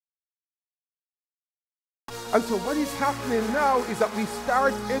And so what is happening now is that we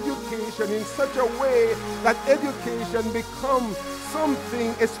start education in such a way that education becomes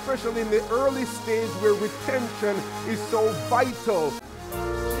something, especially in the early stage where retention is so vital.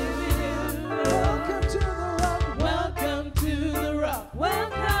 Welcome to the rock.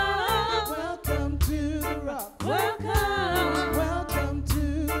 Welcome to the rock. Welcome to the rock. Welcome to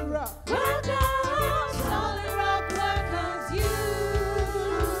the rock. Solid Rock welcomes you.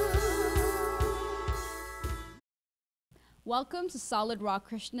 Welcome to Solid Rock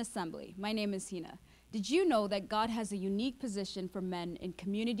Christian Assembly. My name is Hina. Did you know that God has a unique position for men in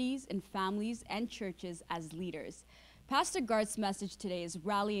communities, in families, and churches as leaders? Pastor Garth's message today is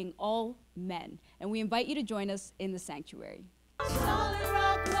rallying all men, and we invite you to join us in the sanctuary. Solid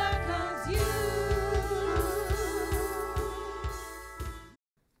Rock welcomes you.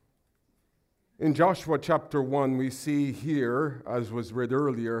 In Joshua chapter 1, we see here, as was read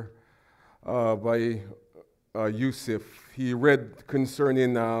earlier by Yusuf, he read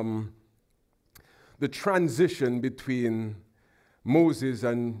concerning the transition between Moses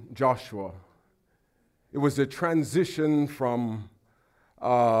and Joshua. It was a transition from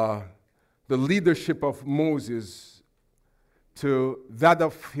the leadership of Moses to that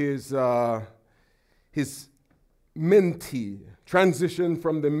of his mentee. Transition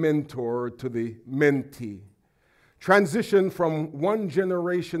from the mentor to the mentee. Transition from one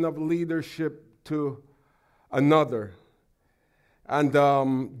generation of leadership to another. And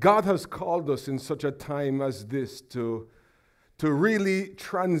God has called us in such a time as this to really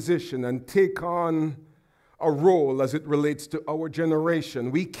transition and take on a role as it relates to our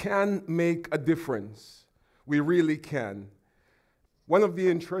generation. We can make a difference. We really can. One of the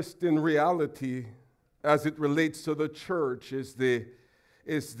interesting reality as it relates to the church is the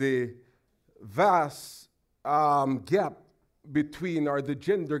vast gap between, or the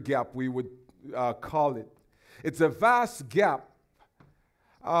gender gap we would call it. It's a vast gap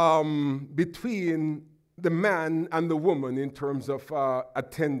between the man and the woman in terms of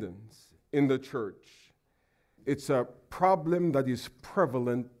attendance in the church. It's a problem that is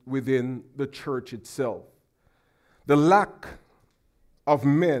prevalent within the church itself. The lack of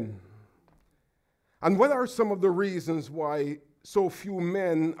men. And what are some of the reasons why so few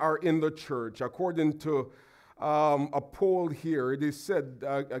men are in the church? According to a poll here, it is said,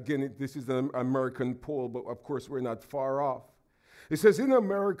 again, this is an American poll, but of course we're not far off. It says in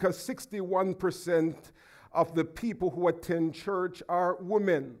America, 61% of the people who attend church are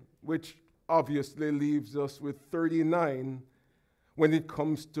women, which obviously leaves us with 39 when it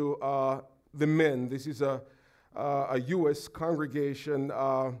comes to the men. This is a U.S. congregation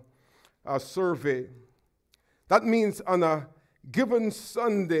survey. That means on a given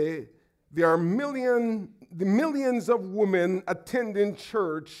Sunday, there are millions of women attending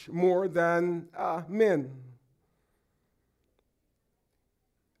church more than men.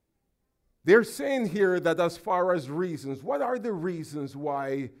 They're saying here that as far as reasons, what are the reasons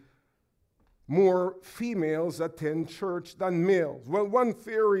why more females attend church than males? Well, one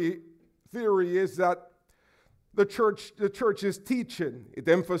theory is that the church is teaching. It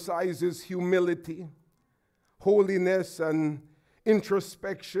emphasizes humility, holiness, and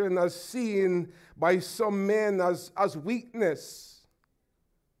introspection as seen by some men as weakness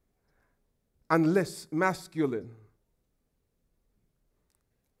and less masculine.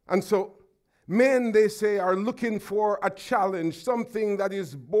 And so men, they say, are looking for a challenge, something that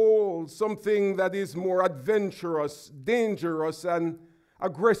is bold, something that is more adventurous, dangerous, and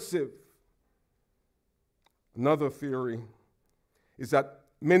aggressive. Another theory is that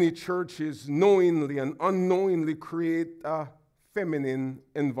many churches knowingly and unknowingly create a feminine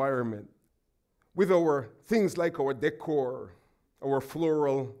environment with our things like our decor, our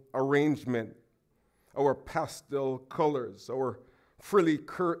floral arrangement, our pastel colors, our frilly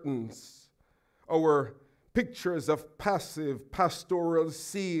curtains, our pictures of passive pastoral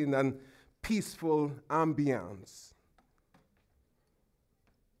scene and peaceful ambience.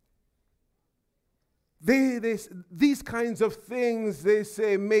 These kinds of things, they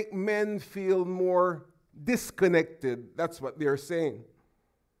say, make men feel more disconnected. That's what they're saying.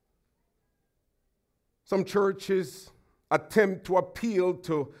 Some churches attempt to appeal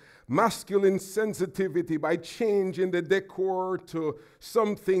to masculine sensitivity by changing the decor to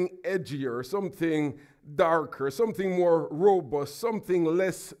something edgier, something darker, something more robust, something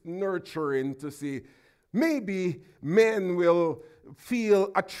less nurturing, to see maybe men will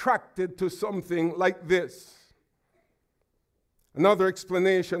feel attracted to something like this. Another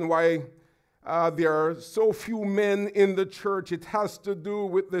explanation why there are so few men in the church. It has to do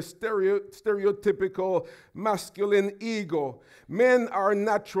with the stereotypical masculine ego. Men are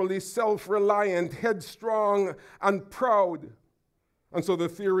naturally self-reliant, headstrong, and proud. And so the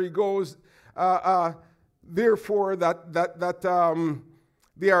theory goes, therefore, that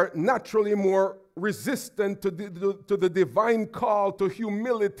they are naturally more resistant to the divine call to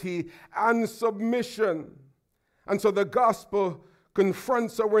humility and submission. And so the gospel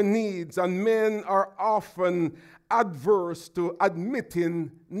confronts our needs, and men are often adverse to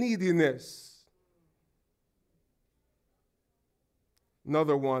admitting neediness.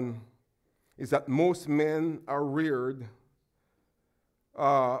 Another one is that most men are reared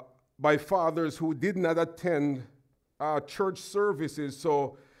by fathers who did not attend church services,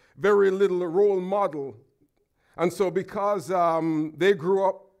 so very little role model. And so because they grew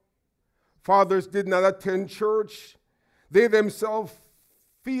up, fathers did not attend church, they themselves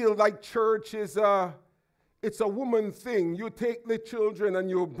feel like church is it's a woman thing. You take the children and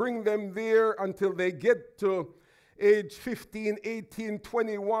you bring them there until they get to age 15, 18,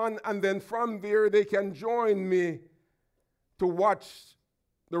 21, and then from there they can join me to watch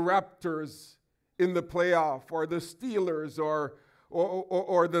the Raptors in the playoff, or the Steelers,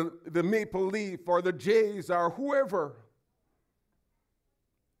 or the Maple Leaf, or the Jays, or whoever.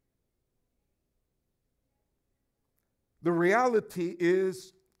 The reality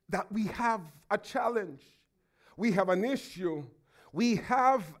is that we have a challenge. We have an issue. We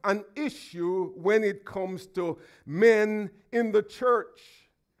have an issue when it comes to men in the church.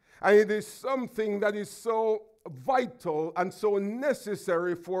 And it is something that is so vital and so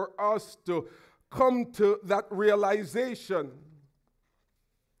necessary for us to come to that realization.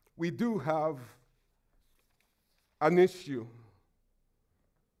 We do have an issue.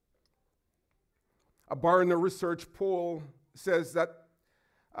 A Barna research poll says that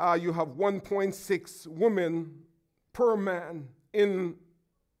you have 1.6 women per man in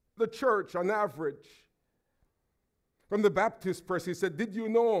the church on average. From the Baptist press, he said, did you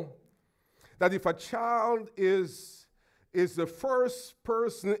know that if a child is the first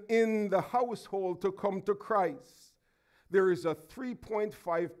person in the household to come to Christ, there is a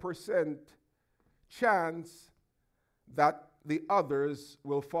 3.5% chance that the others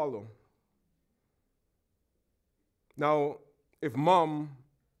will follow? Now, if mom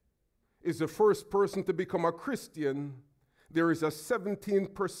is the first person to become a Christian, there is a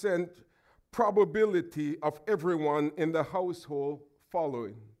 17% probability of everyone in the household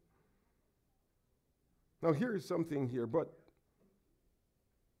following. Now, here's something here, but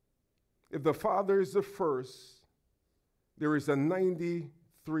if the father is the first, there is a 93%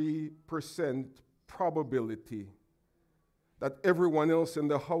 probability that everyone else in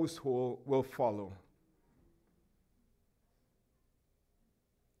the household will follow.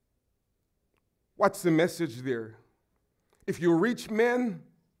 What's the message there? If you reach men,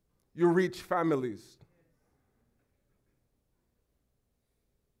 you reach families.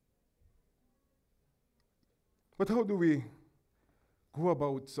 But how do we go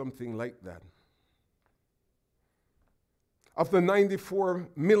about something like that? Of the 94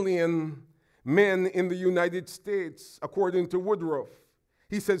 million men in the United States, according to Woodruff,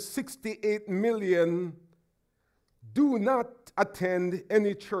 he says 68 million do not attend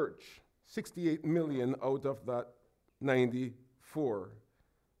any church. 68 million out of that 94.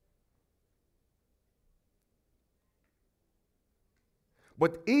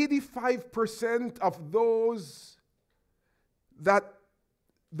 But 85% of those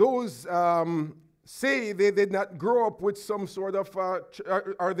say they did not grow up with some sort of,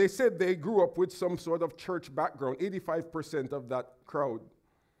 or they said they grew up with some sort of church background, 85% of that crowd.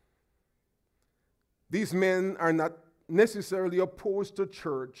 These men are not necessarily opposed to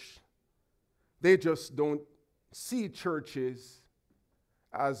church. They just don't see churches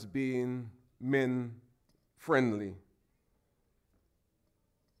as being men-friendly.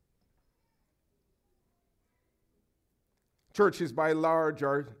 Churches, by and large,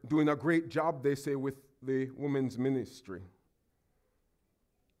 are doing a great job, they say, with the women's ministry.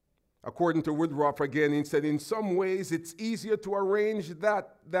 According to Woodruff, again, he said, in some ways, it's easier to arrange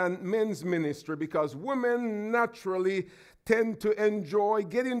that than men's ministry because women naturally tend to enjoy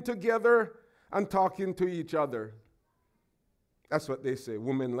getting together and talking to each other. That's what they say.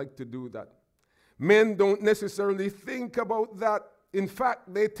 Women like to do that. Men don't necessarily think about that. In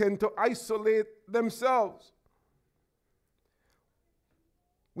fact, they tend to isolate themselves.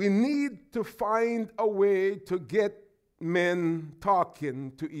 We need to find a way to get men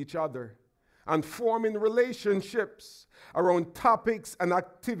talking to each other and forming relationships around topics and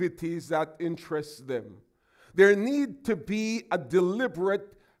activities that interest them. There need to be a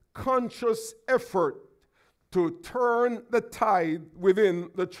deliberate conscious effort to turn the tide within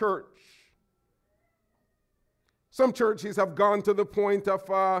the church. Some churches have gone to the point of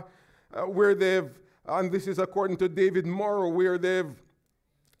where they've, and this is according to David Morrow, where they've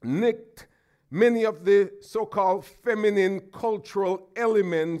nicked many of the so-called feminine cultural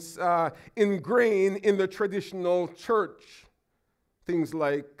elements ingrained in the traditional church. Things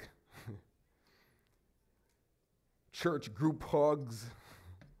like church group hugs,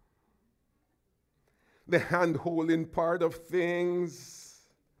 the hand-holding part of things,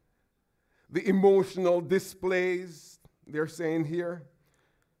 the emotional displays, they're saying here,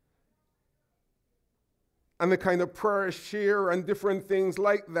 and the kind of prayer share and different things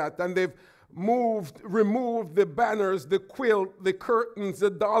like that. And they've removed the banners, the quilt, the curtains, the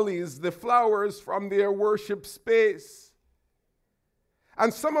dollies, the flowers from their worship space.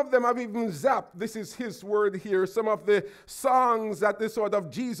 And some of them have even zapped, this is his word here, some of the songs that the sort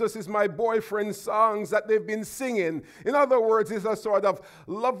of Jesus is my boyfriend songs that they've been singing. In other words, it's a sort of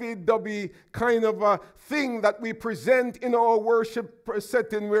lovey-dovey kind of a thing that we present in our worship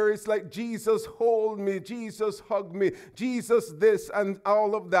setting where it's like Jesus hold me, Jesus hug me, Jesus this and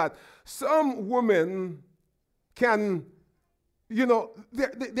all of that. Some women can,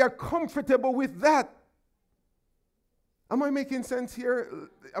 they're comfortable with that. Am I making sense here?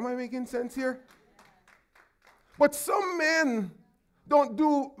 But some men don't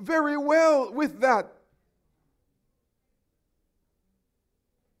do very well with that.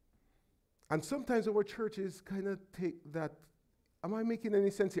 And sometimes our churches kind of take that. Am I making any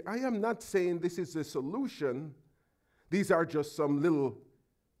sense here? I am not saying this is the solution. These are just some little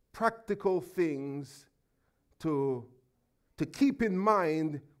practical things to keep in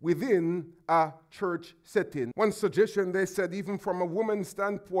mind within a church setting. One suggestion, they said, even from a woman's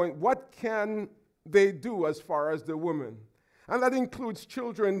standpoint, what can they do as far as the woman? And that includes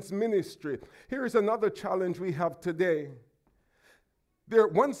children's ministry. Here is another challenge we have today.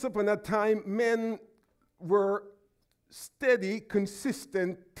 Once upon a time, men were steady,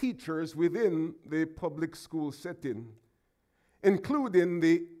 consistent teachers within the public school setting, including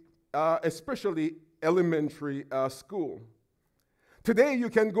the especially elementary school. Today, you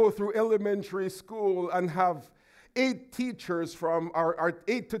can go through elementary school and have 8 teachers or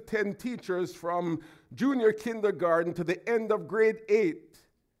 8 to 10 teachers from junior kindergarten to the end of grade 8.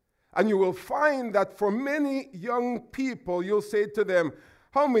 And you will find that for many young people, you'll say to them,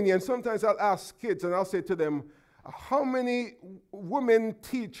 how many, and sometimes I'll ask kids and I'll say to them, how many women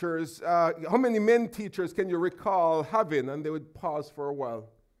teachers, how many men teachers can you recall having? And they would pause for a while.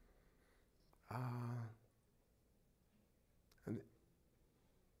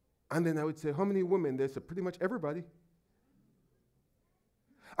 And then I would say, how many women? They said, pretty much everybody.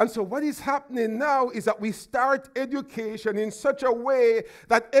 And so what is happening now is that we start education in such a way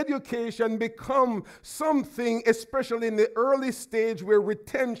that education becomes something, especially in the early stage where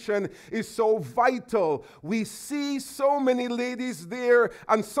retention is so vital. We see so many ladies there,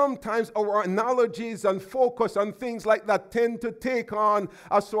 and sometimes our analogies and focus on things like that tend to take on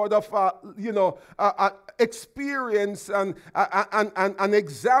a sort of, experience and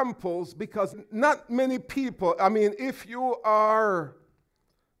examples, because not many people, if you are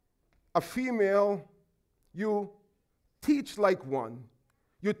a female, you teach like one.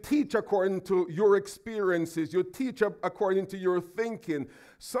 You teach according to your experiences. You teach according to your thinking.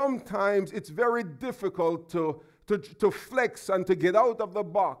 Sometimes it's very difficult to flex and to get out of the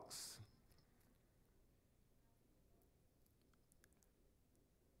box.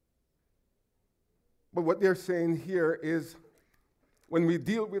 But what they're saying here is when we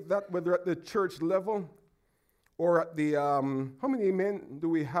deal with that, whether at the church level or at the, how many men do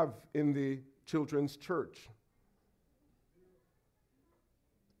we have in the children's church?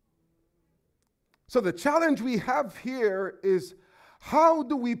 So the challenge we have here is, how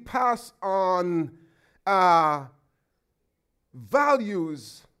do we pass on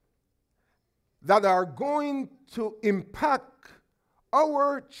values that are going to impact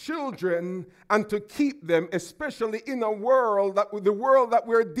our children and to keep them, especially in the world that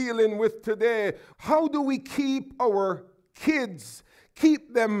we're dealing with today? How do we keep our kids,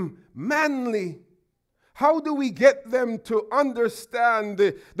 keep them manly? How do we get them to understand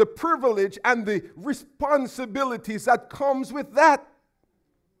the privilege and the responsibilities that comes with that?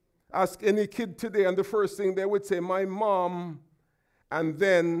 Ask any kid today, and the first thing they would say, my mom, and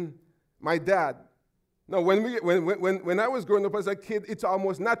then my dad. Now, when I was growing up as a kid, it's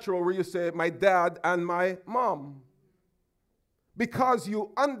almost natural where you say my dad and my mom, because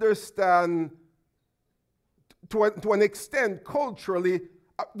you understand to an extent culturally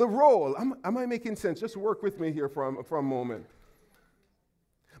the role. Am I making sense? Just work with me here for a moment.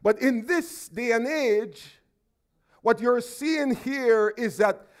 But in this day and age, what you're seeing here is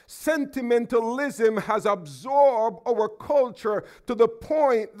that sentimentalism has absorbed our culture to the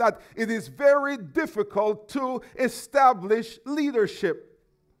point that it is very difficult to establish leadership.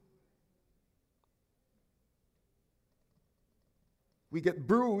 We get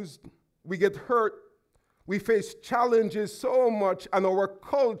bruised, we get hurt, we face challenges so much, and our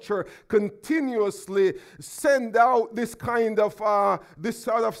culture continuously send out this kind of, this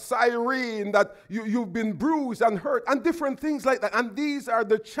sort of siren that you've been bruised and hurt, and different things like that. And these are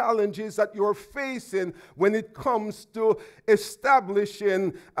the challenges that you're facing when it comes to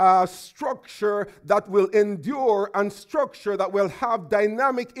establishing a structure that will endure, and structure that will have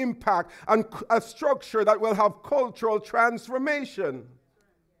dynamic impact, and a structure that will have cultural transformation.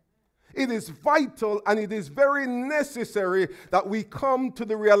 It is vital and it is very necessary that we come to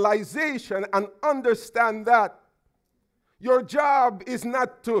the realization and understand that your job is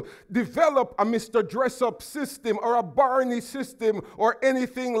not to develop a Mr. Dress-Up system or a Barney system or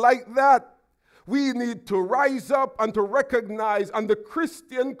anything like that. We need to rise up and to recognize, and the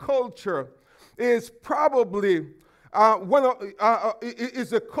Christian culture is probably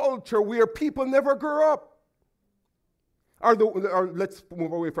is a culture where people never grow up. Or let's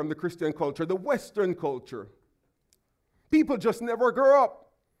move away from the Christian culture, the Western culture. People just never grow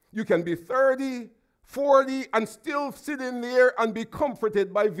up. You can be 30, 40, and still sit in there and be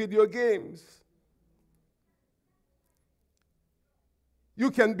comforted by video games.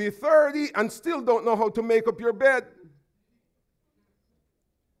 You can be 30 and still don't know how to make up your bed.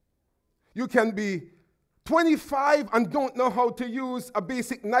 You can be 25 and don't know how to use a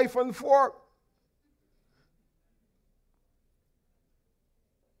basic knife and fork.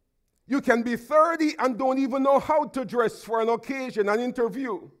 You can be 30 and don't even know how to dress for an occasion, an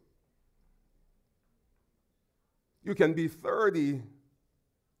interview. You can be 30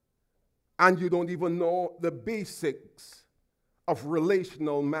 and you don't even know the basics of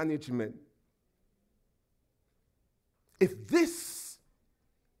relational management. If this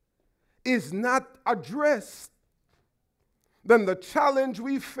is not addressed, then the challenge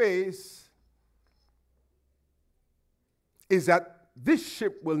we face is that this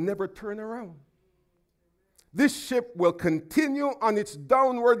ship will never turn around. This ship will continue on its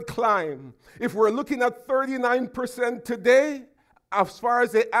downward climb. If we're looking at 39% today, as far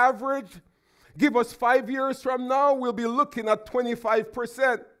as the average, give us 5 years from now, we'll be looking at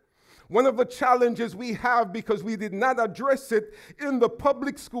 25%. One of the challenges we have, because we did not address it in the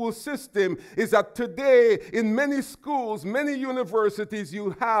public school system, is that today in many schools, many universities,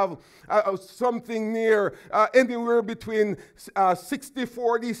 you have something near anywhere between 60-40,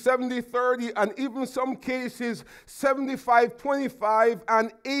 70-30, and even some cases 75-25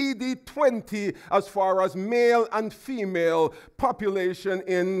 and 80-20 as far as male and female population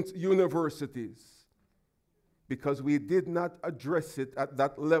in universities. Because we did not address it at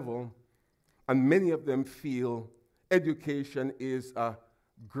that level. And many of them feel education is a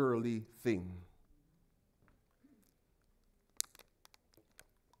girly thing.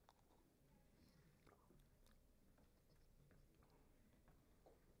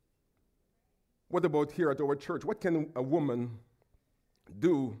 What about here at our church? What can a woman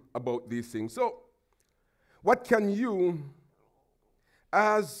do about these things? So, what can you,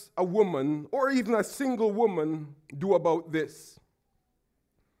 as a woman, or even a single woman, do about this?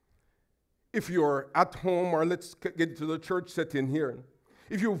 If you're at home, or let's get to the church setting here.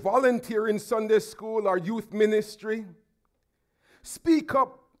 If you volunteer in Sunday school or youth ministry, speak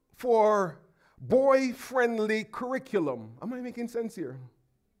up for boy-friendly curriculum. Am I making sense here?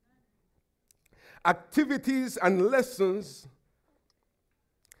 Activities and lessons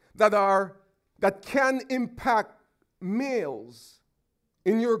that can impact males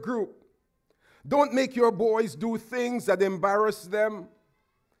in your group. Don't make your boys do things that embarrass them.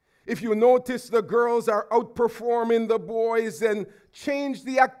 If you notice the girls are outperforming the boys, then change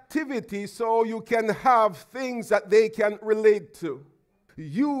the activity so you can have things that they can relate to.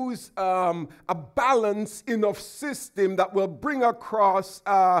 Use a balanced enough system that will bring across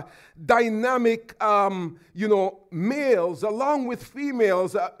dynamic, males along with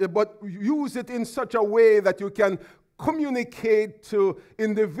females, but use it in such a way that you can communicate to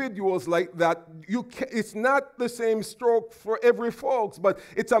individuals like that. It's not the same stroke for every folks, but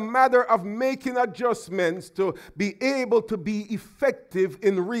it's a matter of making adjustments to be able to be effective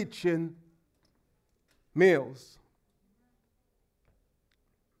in reaching males.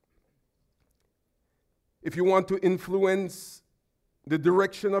 If you want to influence the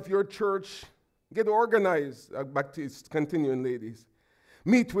direction of your church, get organized. Back to continuing, ladies.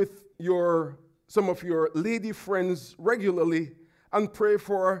 Meet with some of your lady friends regularly and pray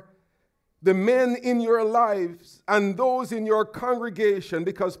for the men in your lives and those in your congregation,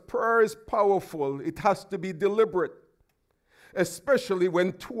 because prayer is powerful. It has to be deliberate, especially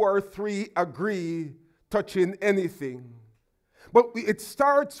when 2 or 3 agree touching anything. But it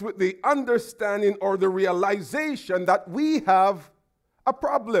starts with the understanding or the realization that we have a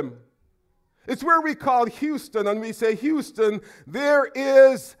problem. It's where we call Houston and we say, Houston, there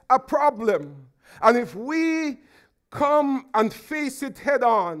is a problem. And if we come and face it head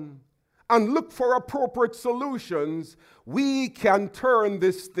on and look for appropriate solutions, we can turn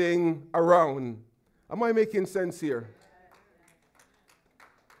this thing around. Am I making sense here?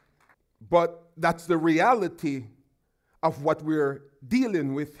 But that's the reality of what we're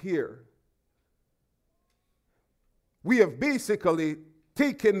dealing with here. We have basically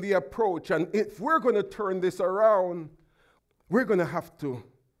taken the approach, and if we're going to turn this around, we're going to have to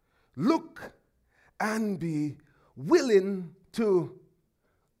look and be willing to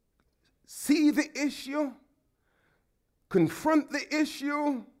see the issue, confront the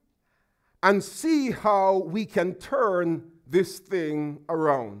issue, and see how we can turn this thing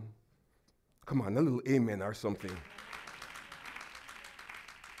around. Come on, a little amen or something.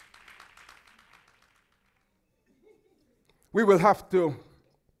 We will have to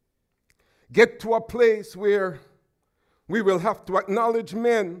get to a place where we will have to acknowledge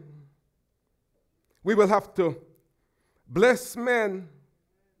men. We will have to bless men.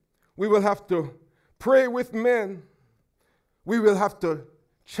 We will have to pray with men. We will have to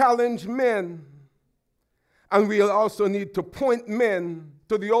challenge men. And we'll also need to point men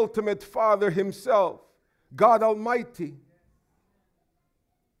to the ultimate Father himself, God Almighty,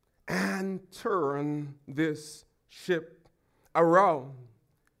 and turn this ship around.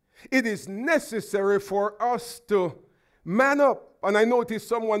 It is necessary for us to man up. And I noticed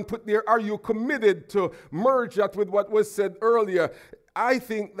someone put there, are you committed to merge that with what was said earlier? I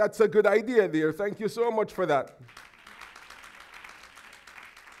think that's a good idea there. Thank you so much for that.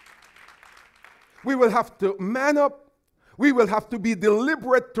 We will have to man up. We will have to be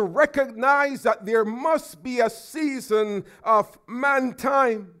deliberate to recognize that there must be a season of man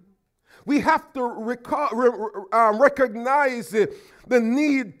time. We have to recognize the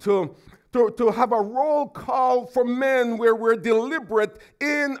need to have a roll call for men where we're deliberate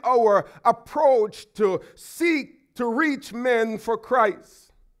in our approach to seek to reach men for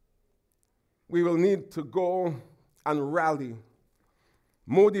Christ. We will need to go and rally,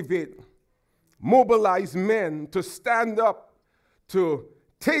 motivate, mobilize men to stand up, to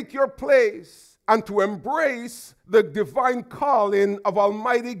take your place, and to embrace the divine calling of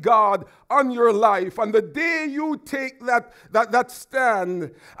Almighty God on your life. And the day you take that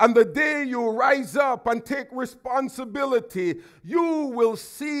stand, and the day you rise up and take responsibility, you will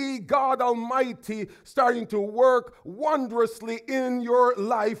see God Almighty starting to work wondrously in your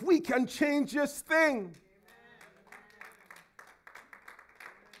life. We can change this thing.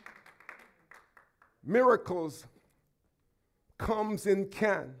 Miracles comes in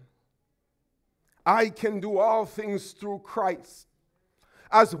can. I can do all things through Christ.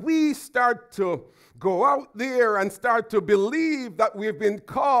 As we start to go out there and start to believe that we've been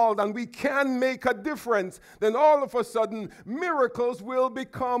called and we can make a difference, then all of a sudden miracles will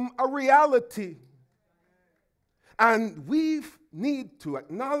become a reality. And we need to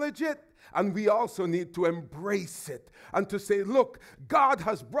acknowledge it, and we also need to embrace it and to say, look, God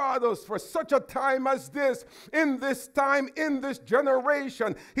has brought us for such a time as this, in this time, in this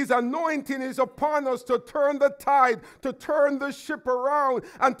generation. His anointing is upon us to turn the tide, to turn the ship around,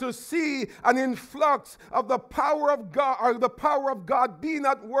 and to see an influx of the power of God, or the power of God being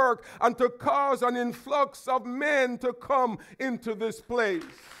at work, and to cause an influx of men to come into this place.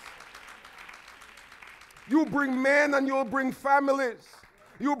 You bring men and you'll bring families.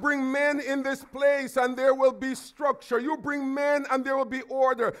 You bring men in this place and there will be structure. You bring men and there will be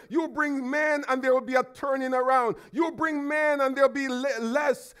order. You bring men and there will be a turning around. You bring men and there will be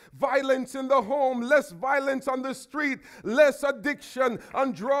less violence in the home, less violence on the street, less addiction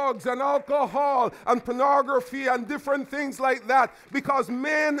on drugs and alcohol and pornography and different things like that. Because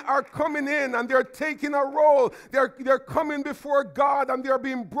men are coming in and they're taking a role. They're coming before God and they're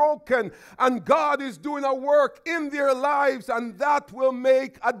being broken. And God is doing a work in their lives, and that will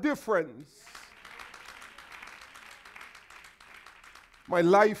make a difference. My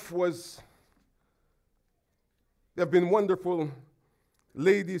life was, there have been wonderful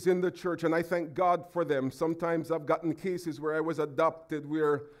ladies in the church, and I thank God for them. Sometimes I've gotten cases where I was adopted,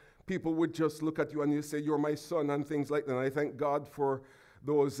 where people would just look at you and you say, you're my son, and things like that. And I thank God for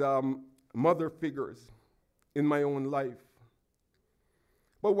those mother figures in my own life.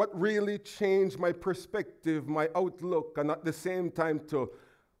 But what really changed my perspective, my outlook, and at the same time to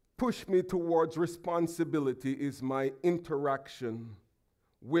push me towards responsibility is my interaction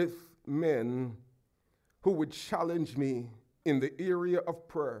with men who would challenge me in the area of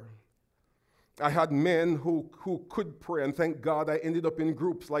prayer. I had men who could pray, and thank God I ended up in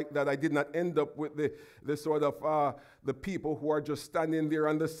groups like that. I did not end up with the sort of the people who are just standing there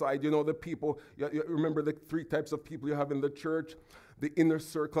on the side. You know, the people, you remember the three types of people you have in the church? The inner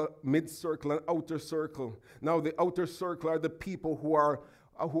circle, mid-circle, and outer circle. Now, the outer circle are the people who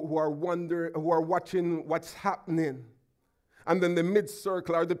are wondering, who are watching what's happening. And then the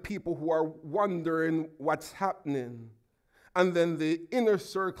mid-circle are the people who are wondering what's happening. And then the inner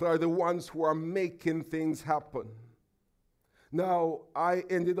circle are the ones who are making things happen. Now, I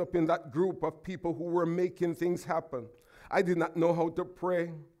ended up in that group of people who were making things happen. I did not know how to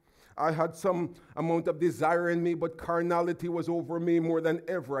pray. I had some amount of desire in me, but carnality was over me more than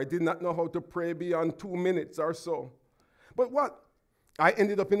ever. I did not know how to pray beyond 2 minutes or so. But what? I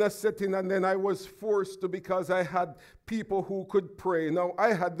ended up in a setting, and then I was forced to, because I had people who could pray. Now,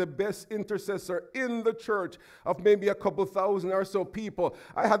 I had the best intercessor in the church of maybe a couple thousand or so people.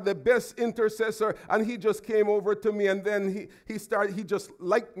 I had the best intercessor, and he just came over to me, and then he just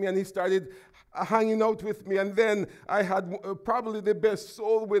liked me, and he started hanging out with me. And then I had probably the best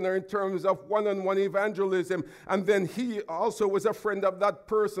soul winner in terms of one-on-one evangelism. And then he also was a friend of that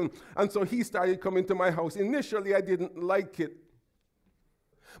person. And so he started coming to my house. Initially, I didn't like it.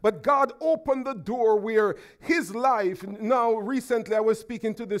 But God opened the door where his life, now recently I was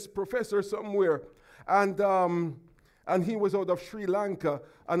speaking to this professor somewhere, and he was out of Sri Lanka,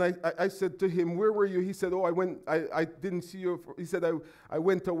 and I said to him, "Where were you?" He said, "Oh, I didn't see you." He said, I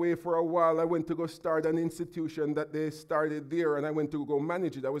went away for a while. I went to go start an institution that they started there, and I went to go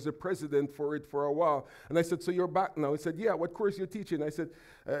manage it. I was the president for it for a while. And I said, "So you're back now?" He said, "Yeah, what course are you teaching?" I said,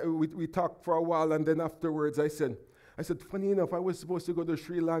 we talked for a while, and then afterwards I said, funny enough, I was supposed to go to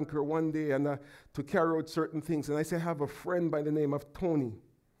Sri Lanka one day and to carry out certain things. And I said, I have a friend by the name of Tony.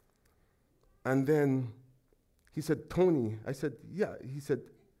 And then he said, "Tony?" I said, "Yeah." He said,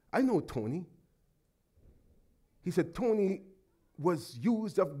 "I know Tony." He said, "Tony was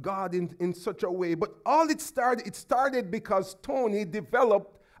used of God in such a way." But all it started because Tony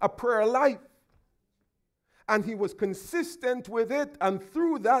developed a prayer life. And he was consistent with it, and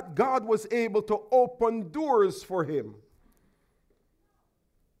through that, God was able to open doors for him.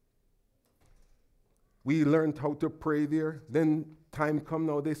 We learned how to pray there. Then time come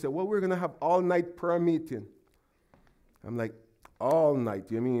now, they said, "Well, we're going to have all-night prayer meeting." I'm like, "All night?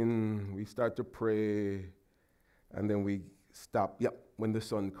 You mean we start to pray, and then we stop, when the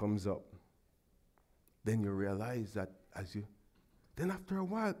sun comes up?" Then you realize that then after a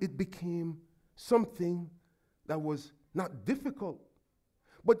while, it became something that was not difficult.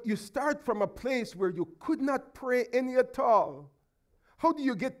 But you start from a place where you could not pray any at all. How do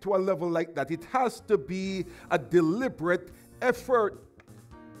you get to a level like that? It has to be a deliberate effort.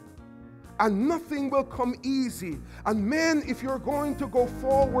 And nothing will come easy. And men, if you're going to go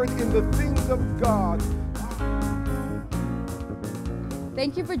forward in the things of God.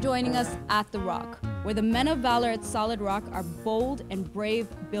 Thank you for joining us at The Rock, where the men of valor at Solid Rock are bold and brave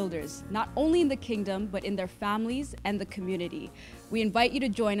builders, not only in the kingdom, but in their families and the community. We invite you to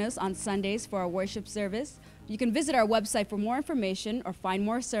join us on Sundays for our worship service. You can visit our website for more information or find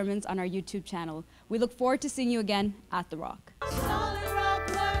more sermons on our YouTube channel. We look forward to seeing you again at The Rock. Solid Rock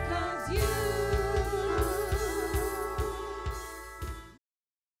welcomes you.